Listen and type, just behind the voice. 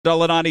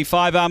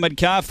$1.95 Armoured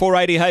Car,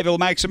 $4.80 Hayville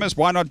Maximus.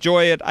 Why Not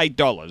Joy at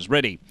 $8.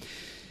 Ready.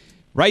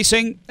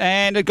 Racing,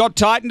 and it got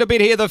tightened a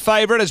bit here, the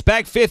favourite. It's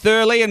back fifth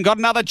early and got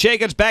another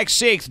check. It's back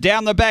sixth.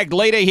 Down the back,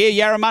 leader here,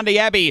 Yarramundi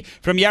Abbey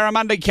from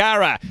Yarramundi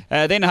Cara.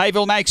 Then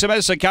Hayville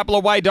Maximus, a couple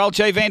away,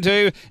 Dolce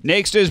Ventu.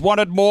 Next is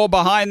Wanted More.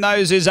 Behind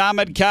those is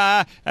Armoured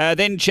Car.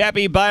 Then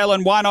Chappie Bale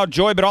and Why Not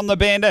Joy, but on the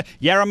bend,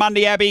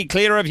 Yarramundi Abbey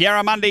clear of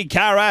Yarramundi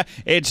Cara.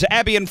 It's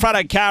Abbey in front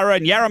of Cara,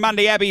 and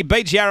Yarramundi Abbey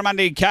beats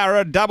Yarramundi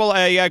Cara. Double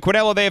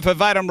Quinella there for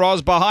Vadim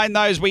Ros. Behind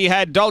those we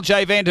had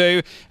Dolce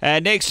Ventu.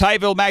 Next,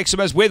 Hayville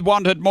Maximus with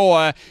Wanted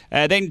More.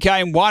 Then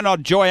came Why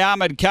Not Joy,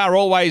 Armoured Car,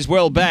 always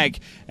well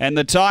back. And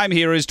the time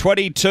here is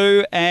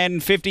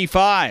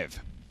 22:55.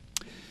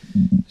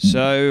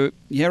 So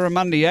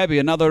Yarramundi Abbey,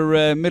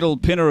 another middle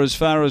pinner as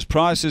far as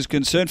price is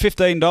concerned.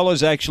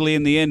 $15 actually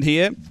in the end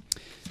here.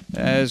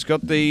 Has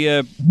got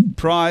the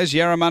prize,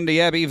 Yarramundi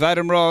Abbey,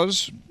 Vadim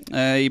Ros,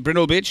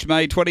 Brindle Bitch,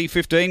 May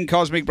 2015,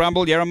 Cosmic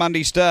Rumble,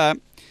 Yarramundi Star.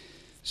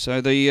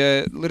 So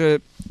the litter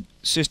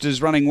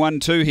sisters running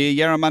 1-2 here.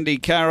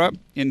 Yarramundi Cara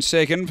in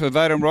second for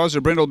Vadim Ros,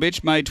 a Brindle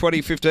Bitch, May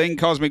 2015,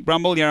 Cosmic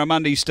Rumble,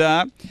 Yarramundi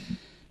Star.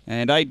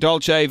 And 8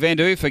 Dolce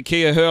Ventu for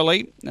Kia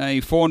Hurley, a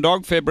fawn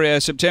dog,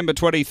 September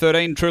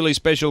 2013, Truly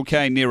Special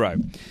K Nero.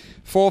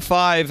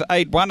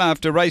 4-5-8-1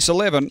 after race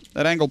 11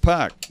 at Angle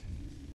Park.